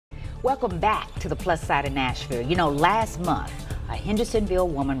Welcome back to the Plus Side of Nashville. You know, last month, a Hendersonville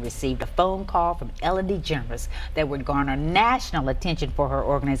woman received a phone call from Ellen DeGeneres that would garner national attention for her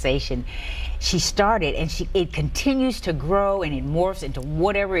organization. She started, and it continues to grow, and it morphs into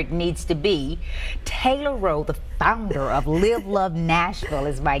whatever it needs to be. Taylor Rowe, the founder of Live.Love.Nashville,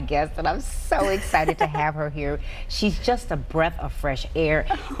 is my guest, and I'm so excited to have her here. She's just a breath of fresh air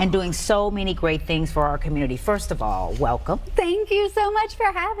and doing so many great things for our community. First of all, welcome. Thank you so much for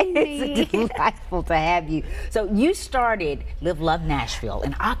having me. It's delightful to have you. So you started Live.Love.Nashville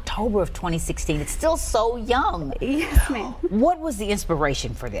in October of 2016. It's still so young. Yes, ma'am. What was the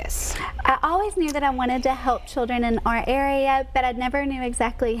inspiration for this? I always knew that I wanted to help children in our area, but I never knew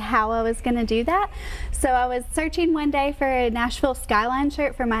exactly how I was going to do that. So I was searching one day for a Nashville Skyline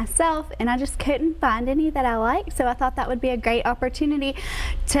shirt for myself, and I just couldn't find any that I liked. So I thought that would be a great opportunity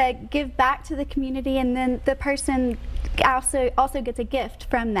to give back to the community, and then the person also gets a gift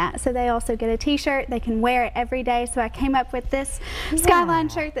from that. So they also get a t-shirt. They can wear it every day. So I came up with this Skyline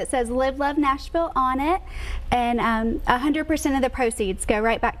shirt that says Live Love Nashville on it, and 100% of the proceeds go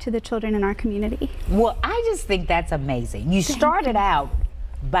right back to the children in our community. Well, I just think that's amazing. You started out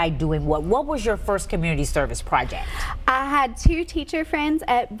by doing what? What was your first community service project? I had two teacher friends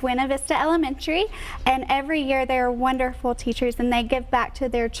at Buena Vista Elementary, and every year they're wonderful teachers, and they give back to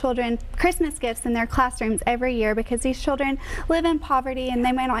their children Christmas gifts in their classrooms every year, because these children live in poverty and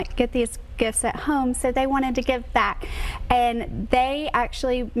they may not get these gifts at home, so they wanted to give back. And they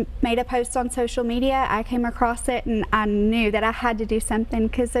actually made a post on social media. I came across it, and I knew that I had to do something,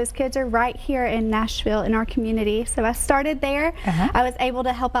 because those kids are right here in Nashville in our community. So I started there. I was able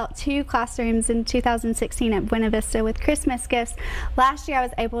to help out 2 classrooms in 2016 at Buena Vista with Christmas gifts. Last year I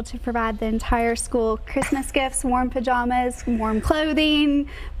was able to provide the entire school Christmas gifts, warm pajamas, warm clothing,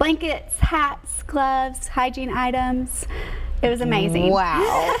 blankets, hats, gloves, hygiene items. It was amazing.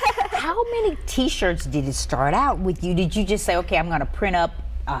 Wow. How many t-shirts did it start out with you? Did you just say, okay, I'm going to print up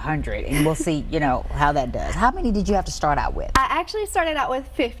 100 and we'll see, you know, how that does? How many did you have to start out with? I actually started out with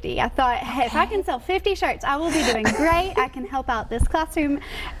 50. I thought, hey, if I can sell 50 shirts, I will be doing great. I can help out this classroom.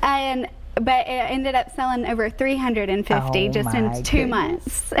 But it ended up selling over 350 just in 2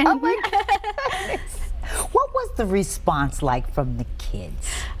 months. Oh my goodness. What was the response like from the kids?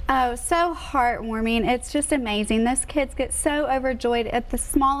 Oh, so heartwarming. It's just amazing. Those kids get so overjoyed at the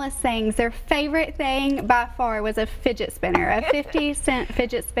smallest things. Their favorite thing by far was a fidget spinner, a 50-cent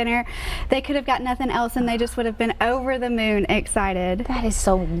fidget spinner. They could have got nothing else, and they just would have been over the moon excited. That is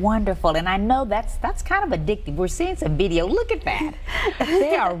so wonderful, and I know that's kind of addictive. We're seeing some video. Look at that.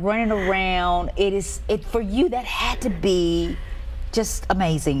 They are running around. For you, that had to be just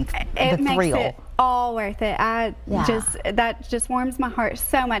amazing. It the makes thrill. It all worth it. That just warms my heart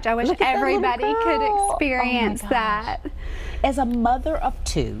so much. I wish everybody could experience that. As a mother of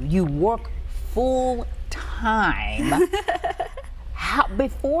 2, you work full time.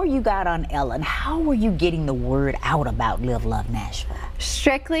 Before you got on Ellen, how were you getting the word out about Live Love Nashville?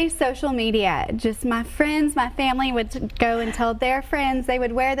 Strictly social media. Just my friends, my family would go and tell their friends. They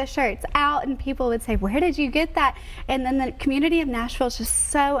would wear the shirts out, and people would say, where did you get that? And then the community of Nashville is just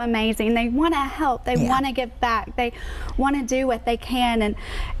so amazing. They want to help. They want to give back. They want to do what they can. And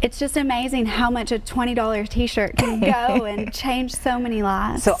it's just amazing how much a $20 t-shirt can go and change so many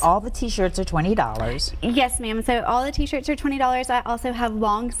lives. So all the t-shirts are $20? Yes, ma'am. So all the t-shirts are $20. I also have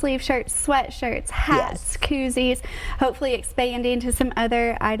long sleeve shirts, sweatshirts, hats, koozies, hopefully expanding to some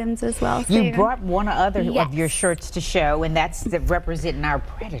other items as well. You brought one other of your shirts to show, and that's representing our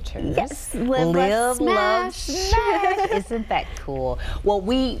predators. Yes. Live, love, smash. Isn't that cool? Well,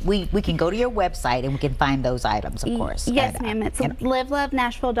 we can go to your website and we can find those items, of course. Yes, ma'am. It's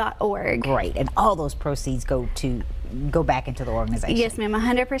livelovenashville.org. Great. And all those proceeds go back into the organization. Yes, ma'am.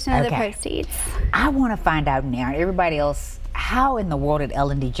 100% of the proceeds. I want to find out now, everybody else, how in the world did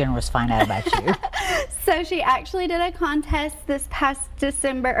Ellen DeGeneres find out about you? So she actually did a contest this past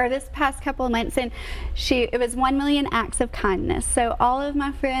December, or this past couple of months, and it was 1 million acts of kindness. So all of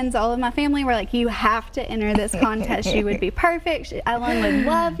my friends, all of my family were like, you have to enter this contest. You would be perfect. Ellen would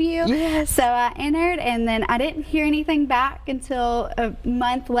love you. Yes. So I entered, and then I didn't hear anything back until a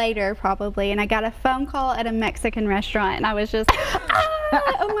month later probably, and I got a phone call at a Mexican restaurant, and I was just,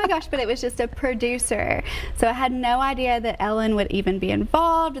 oh my gosh, but it was just a producer. So I had no idea that Ellen would even be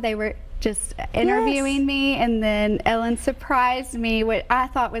involved. They were just interviewing me, and then Ellen surprised me what I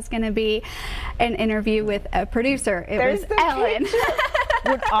thought was going to be an interview with a producer. It was Ellen.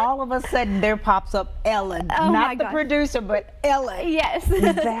 when all of a sudden there pops up Ellen, not the producer, but Ellen. Yes.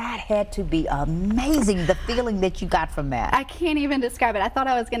 That had to be amazing, the feeling that you got from that. I can't even describe it. I thought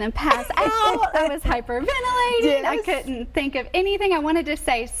I was going to pass out. I was hyperventilating. Yes. I couldn't think of anything. I wanted to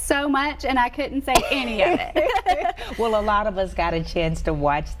say so much, and I couldn't say any of it. Well, a lot of us got a chance to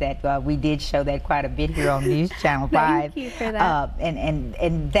watch that. We did show that quite a bit here on News Channel 5. Thank you for that.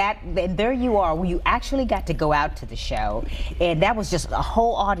 And there you are, where you actually got to go out to the show, and that was just a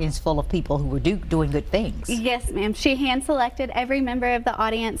whole audience full of people who were doing good things. Yes, ma'am. She hand-selected every member of the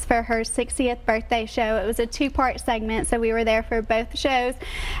audience for her 60th birthday show. It was a two-part segment, so we were there for both shows,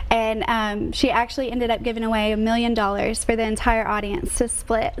 and she actually ended up giving away $1 million for the entire audience to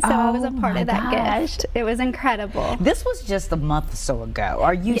split. So I was a part of that gift. It was incredible. This was just a month or so ago.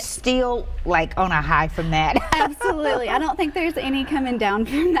 Are you still like on a high from that? Absolutely. I don't think there's any coming down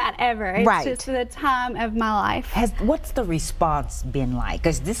from that ever. It's just the time of my life. What's the response been like?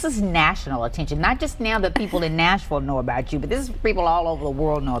 Because this is national attention, not just now that people in Nashville know about you, but this is people all over the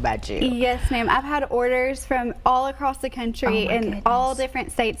world know about you. Yes, ma'am. I've had orders from all across the country in all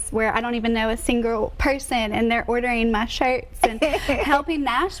different states where I don't even know a single person, and they're ordering my shirts and helping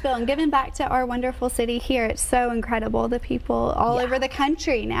Nashville and giving back to our wonderful city here. It's so incredible, the people all over the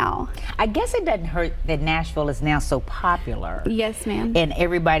country now. I guess it doesn't hurt that Nashville is now so popular. Yes, ma'am. And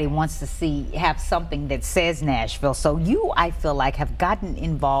everybody wants to have something that says Nashville. So you, I feel like, have gotten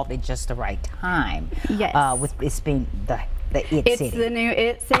involved at just the right time. Yes. With it's been the It City. It's the new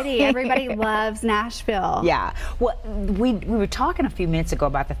It City. Everybody loves Nashville. Yeah. Well, we were talking a few minutes ago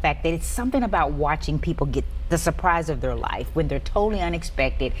about the fact that it's something about watching people get the surprise of their life when they're totally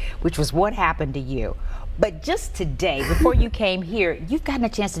unexpected, which was what happened to you. But just today, before you came here, you've gotten a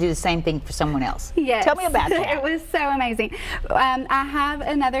chance to do the same thing for someone else. Yes. Tell me about that. It was so amazing. I have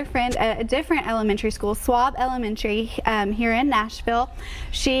another friend at a different elementary school, Swab Elementary, here in Nashville.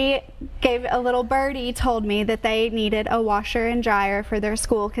 She gave a little birdie, told me that they needed a washer and dryer for their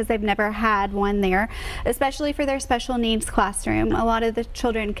school because they've never had one there, especially for their special needs classroom. A lot of the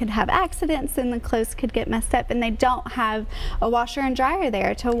children could have accidents and the clothes could get messed up, and they don't have a washer and dryer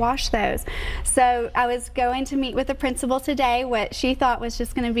there to wash those. So I was going to meet with the principal today, what she thought was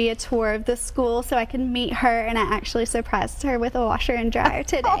just going to be a tour of the school so I could meet her, and I actually surprised her with a washer and dryer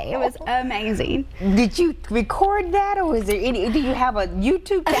today. It was amazing. Did you record that, or is there any, do you have a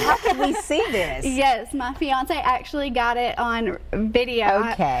YouTube? How can we see this? Yes, my fiance actually got it on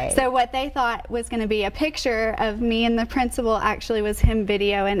video. Okay. So what they thought was going to be a picture of me and the principal actually was him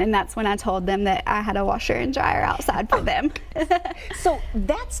videoing, and that's when I told them that I had a washer and dryer outside for them. So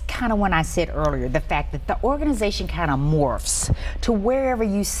that's kind of when I said earlier, the fact that the organization kind of morphs to wherever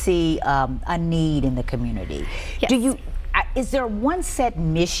you see a need in the community. Yes. Do you? Is there one set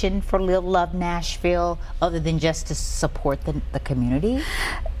mission for Live.Love.Nashville other than just to support the community?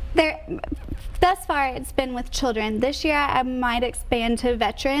 Thus far, it's been with children. This year, I might expand to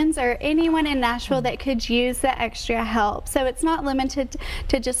veterans or anyone in Nashville that could use the extra help. So it's not limited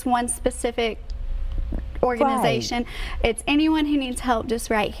to just one specific organization. It's anyone who needs help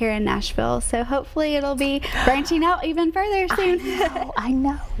just right here in Nashville. So hopefully it'll be branching out even further soon. I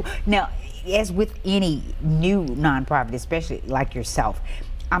know. Now, as with any new nonprofit, especially like yourself,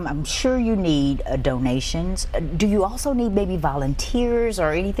 I'm sure you need donations. Do you also need maybe volunteers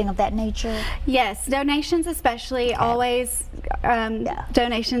or anything of that nature? Yes, donations especially. Always,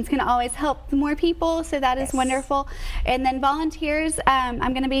 donations can always help more people, so that is wonderful. And then volunteers, I'm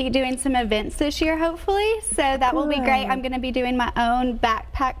going to be doing some events this year, hopefully, so that will be great. I'm going to be doing my own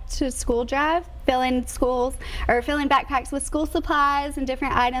backpack to school drive, filling backpacks with school supplies and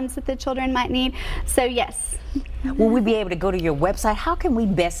different items that the children might need. So yes. Will we be able to go to your website? How can we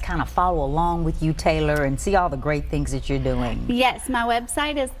best kind of follow along with you, Taylor, and see all the great things that you're doing? Yes, my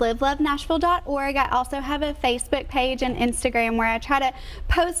website is Live.Love.Nashville.org. I also have a Facebook page and Instagram where I try to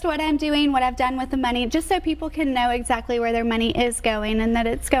post what I'm doing, what I've done with the money, just so people can know exactly where their money is going and that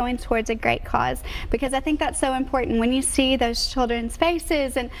it's going towards a great cause. Because I think that's so important. When you see those children's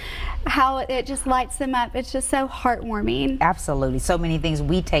faces and how it just lights them up, it's just so heartwarming. Absolutely. So many things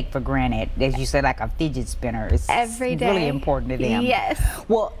we take for granted, as you said, like a fidget spinner. It's every day. Really important to them. Yes.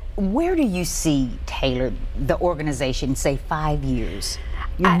 Well, where do you see, Taylor, the organization, say 5 years?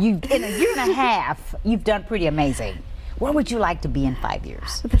 In a year and a half, you've done pretty amazing. Where would you like to be in 5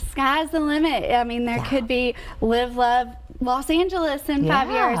 years? The sky's the limit. I mean, there could be Live Love Los Angeles in 5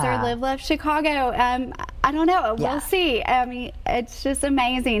 years, or Live Love Chicago. I don't know. We'll see. I mean, it's just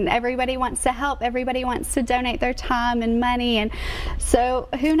amazing. Everybody wants to help. Everybody wants to donate their time and money, and so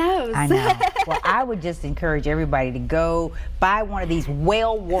who knows? I know. Well, I would just encourage everybody to go buy one of these,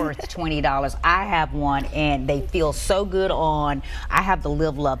 well worth $20. I have one, and they feel so good on. I have the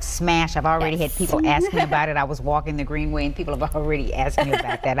Live Love Smash. I've already had people ask me about it. I was walking the Greenway, and people have already asked me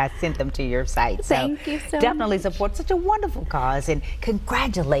about that. I sent them to your site. So thank you so definitely much. support such a wonderful cause, and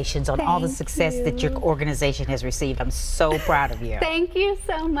congratulations on all the success that your organization has received. I'm so proud of you. Thank you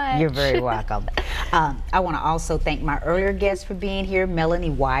so much. You're very welcome. I want to also thank my earlier guests for being here, Melanie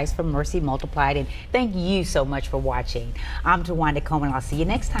Wise from Mercy Multiplied, and thank you so much for watching. I'm Tawanda Coleman. I'll see you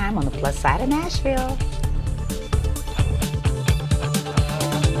next time on the Plus Side of Nashville.